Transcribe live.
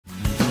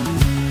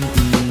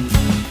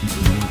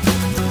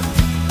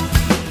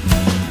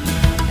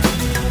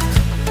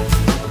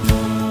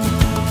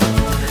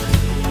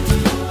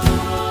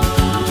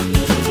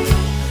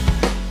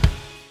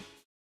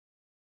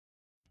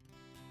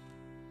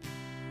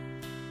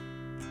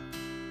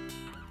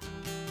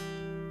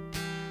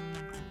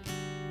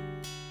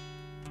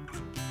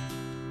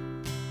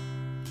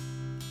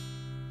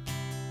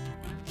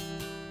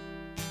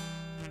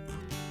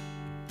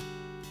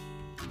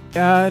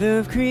God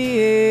of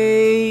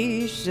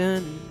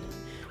creation,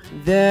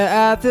 there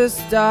at the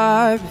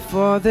start,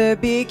 before the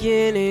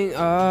beginning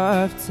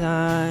of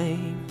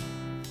time.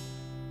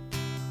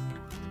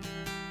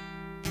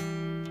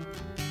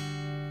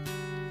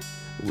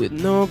 With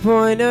no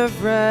point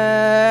of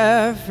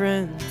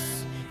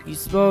reference, you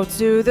spoke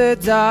to the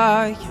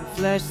dark and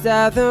fleshed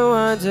out the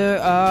wonder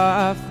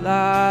of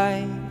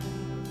light.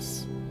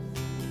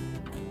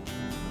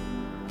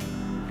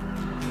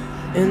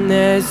 And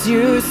as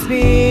you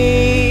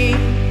speak,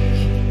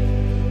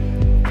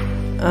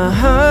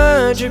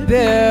 100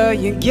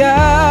 billion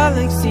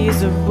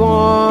galaxies are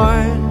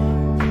born.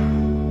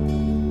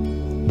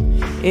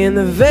 In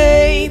the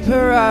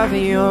vapor of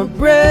your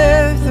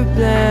breath, the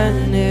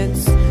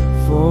planets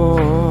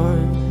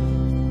form.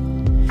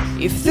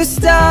 If the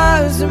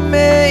stars are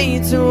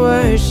made to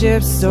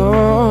worship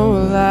so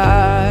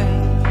light,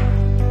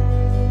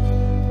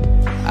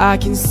 I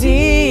can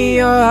see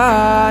your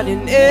heart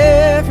in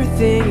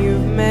everything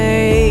you've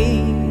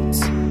made.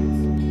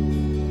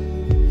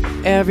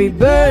 Every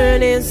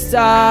burning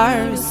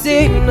star, a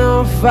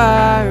signal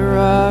fire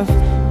of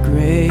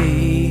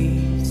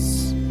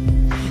grace.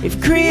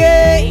 If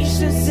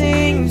creation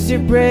sings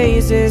your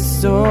praises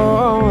so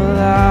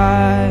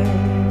alive,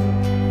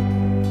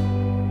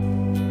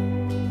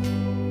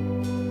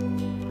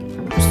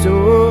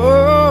 so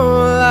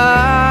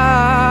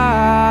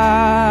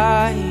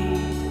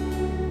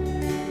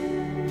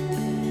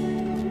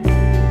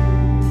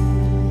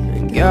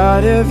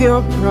God of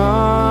your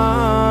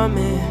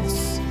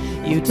promise,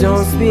 you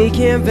don't speak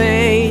in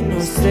vain, no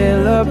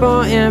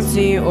syllable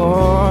empty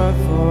or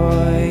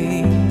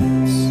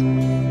voice.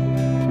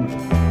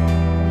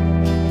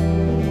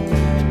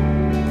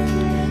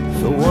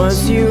 For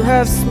once you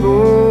have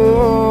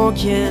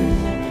spoken,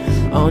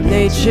 all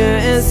nature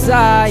and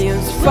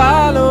science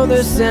follow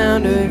the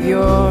sound of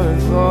your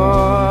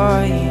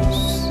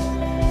voice.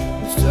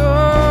 So,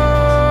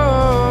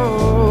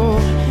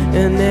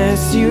 and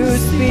as you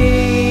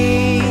speak,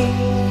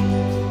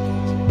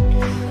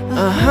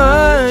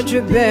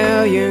 100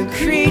 billion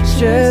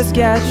creatures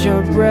catch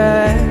your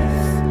breath,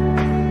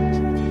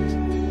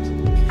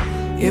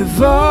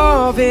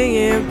 evolving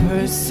in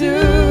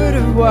pursuit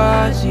of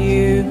what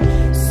you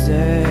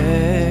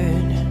said.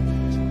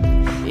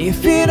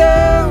 If it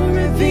all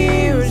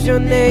reveals your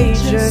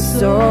nature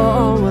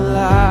so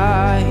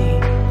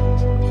alive,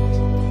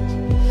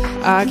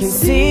 I can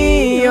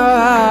see your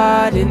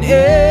heart in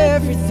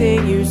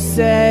everything you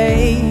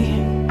say.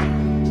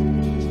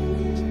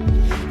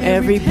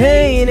 Every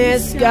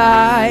painted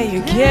sky,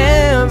 a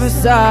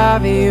canvas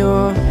of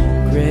your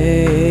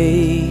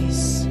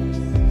grace.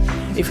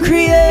 If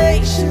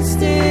creation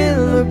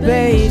still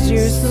obeys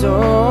you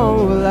so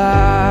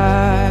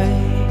alive,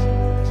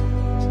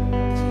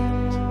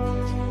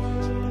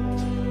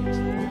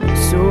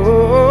 so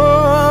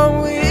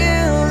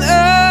will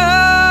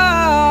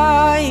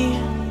I.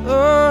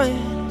 Oh.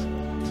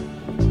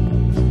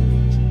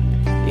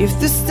 If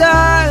the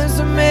stars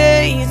are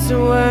made to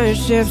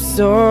worship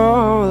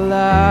so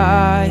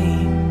light,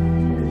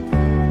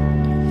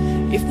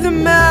 if the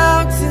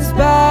mountains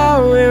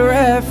bow in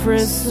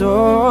reference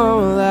so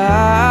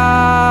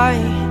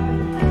light,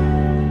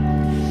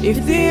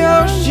 if the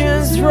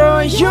oceans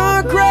roar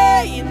your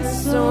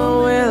greatness,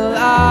 so will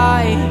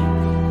I.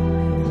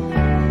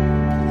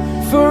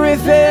 For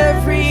if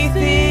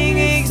everything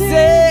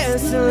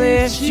exists to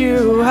lift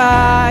you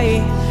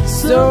high,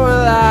 so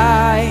will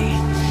I.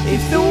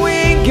 If the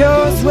wind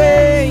goes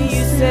where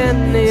you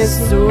send this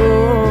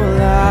soul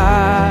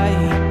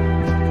light,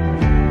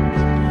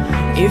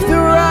 if the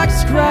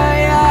rocks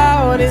cry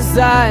out in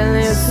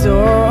silence,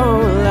 so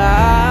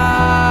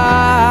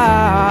lie.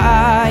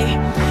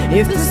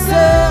 If the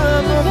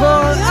sum of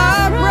all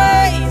our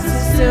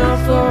praises still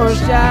flows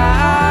shy,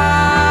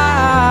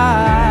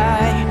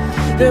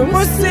 then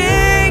we'll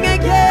sing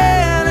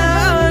again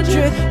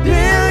 100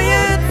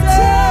 billion times.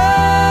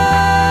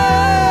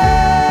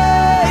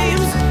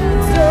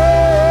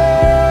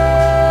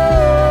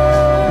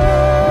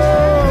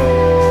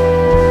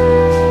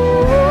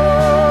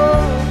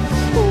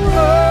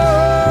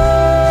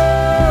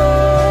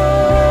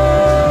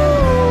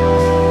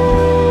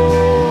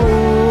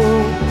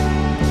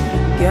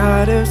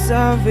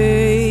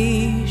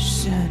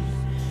 Salvation,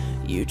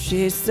 you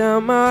chased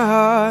down my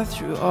heart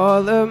through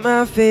all of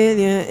my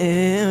failure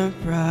and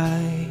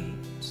pride.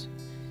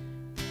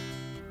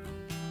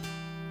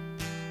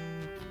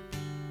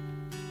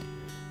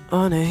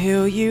 On a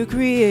hill you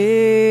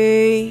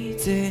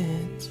created,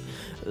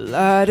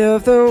 light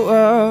of the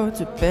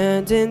world,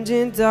 abandoned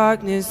in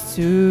darkness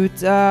to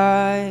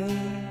die.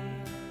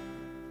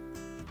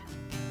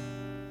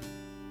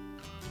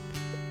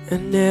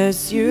 And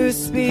as you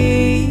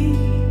speak,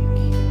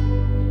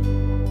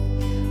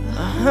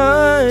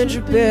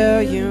 100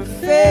 billion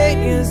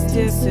fingers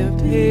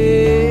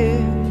disappear.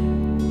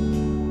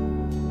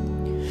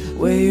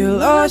 Where you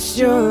lost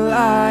your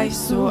life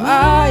so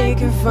I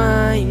can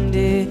find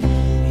it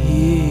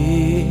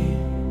here.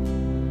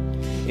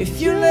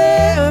 If you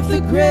left the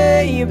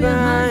grave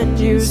behind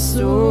you,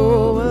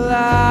 so will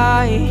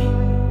I.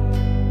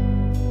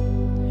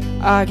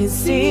 I can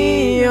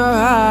see your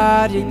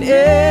heart in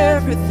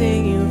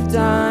everything you've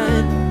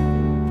done.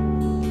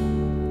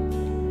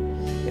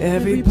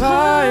 Every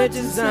part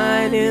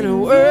designed in a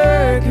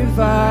work of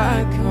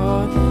art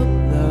called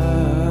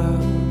love.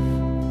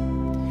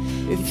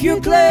 If you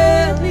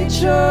gladly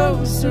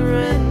chose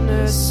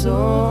surrender, so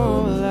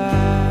alive.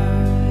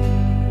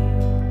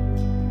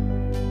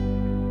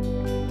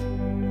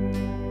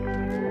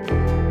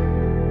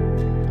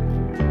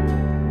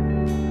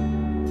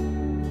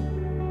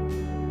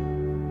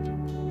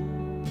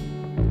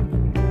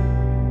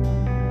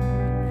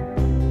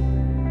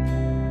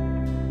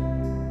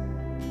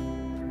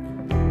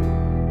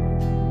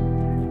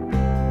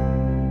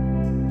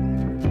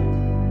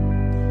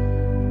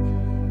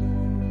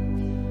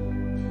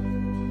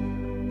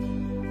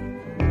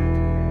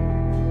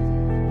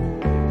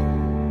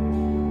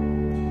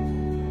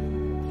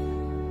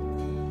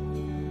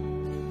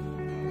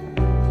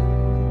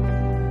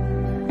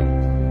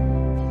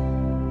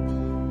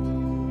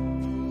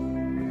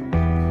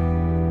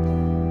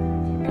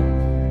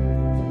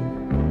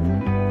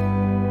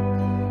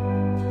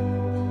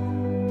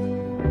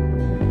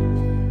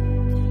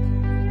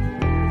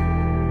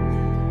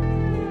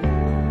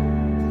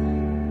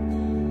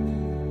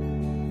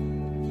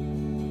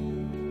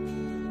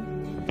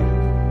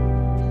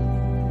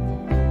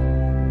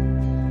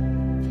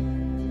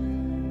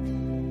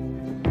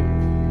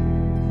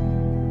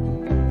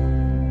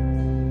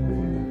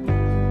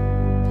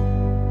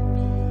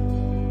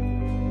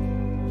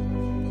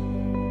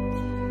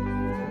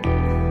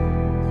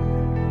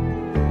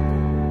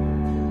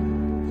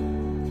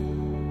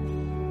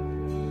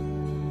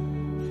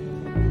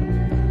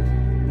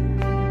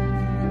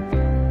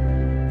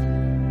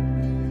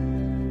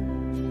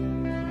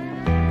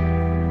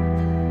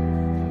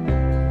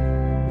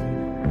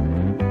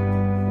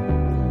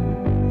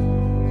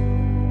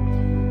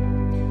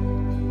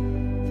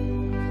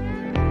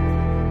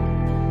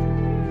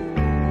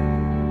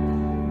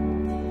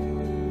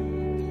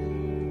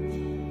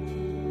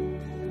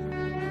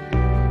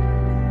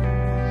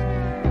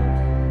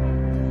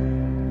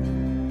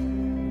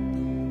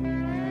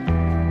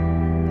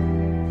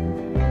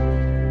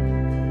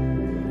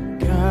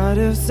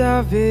 Of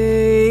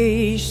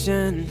salvation,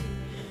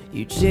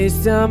 you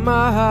chased down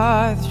my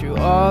heart through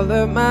all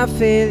of my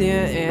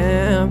failure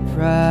and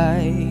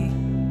pride.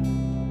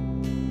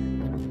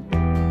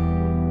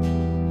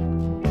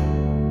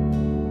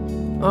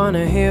 On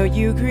a hill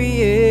you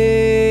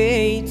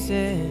created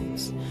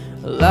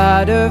a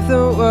lot of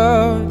the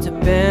world,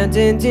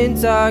 abandoned in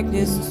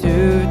darkness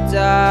to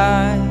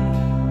die.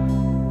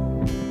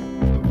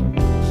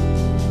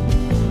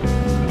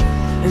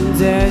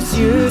 And as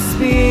you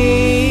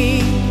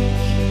speak,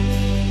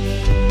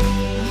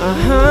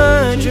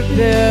 100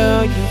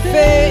 billion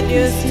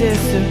failures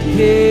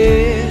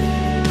disappear.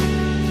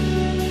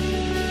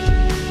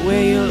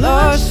 Where you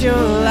lost your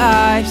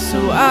life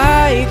so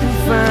I could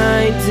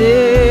find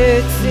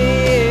it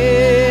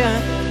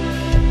here.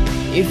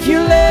 If you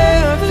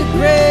left the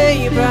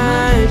grave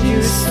behind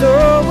you,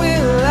 so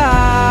will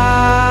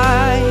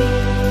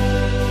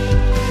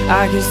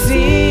I can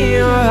see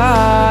your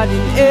heart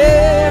in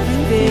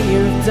everything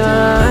you've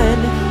done.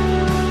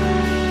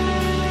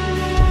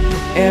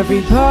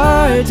 Every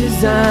part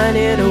designed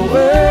in a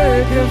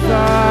work of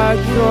art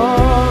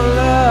called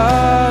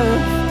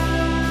love.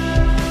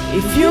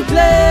 If you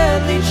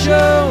gladly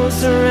chose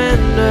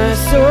surrender,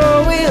 so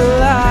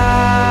will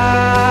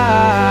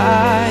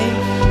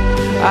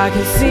I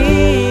can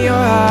see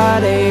your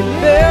heart a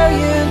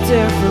billion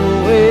different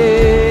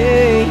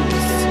ways.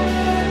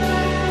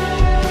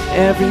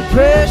 Every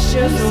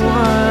precious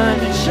one,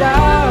 a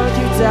child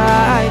you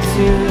died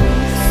to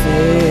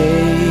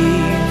save.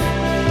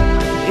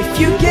 If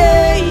you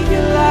gave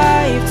your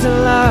life to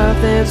love,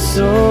 then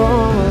so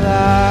will I.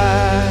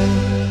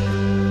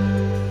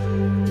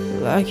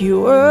 Like you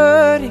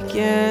would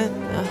again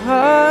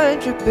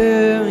 100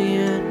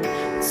 billion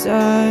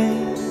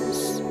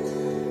times.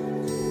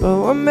 But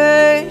what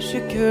makes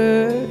you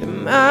could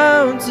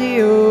amount to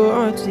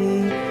your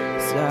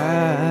desire.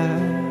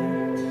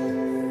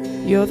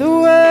 You're the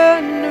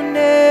one who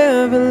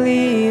never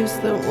leaves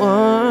the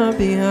one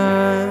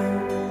behind.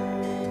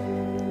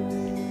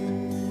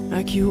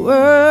 Like you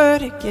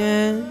would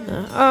again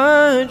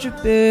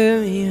 100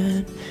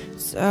 billion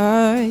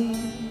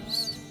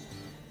times.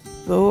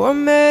 But what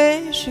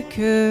makes you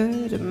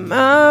could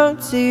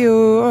amount to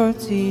your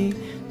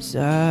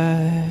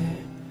desire.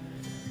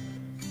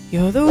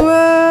 You're the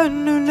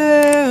one who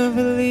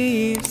never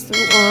leaves the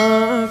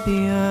one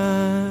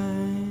behind.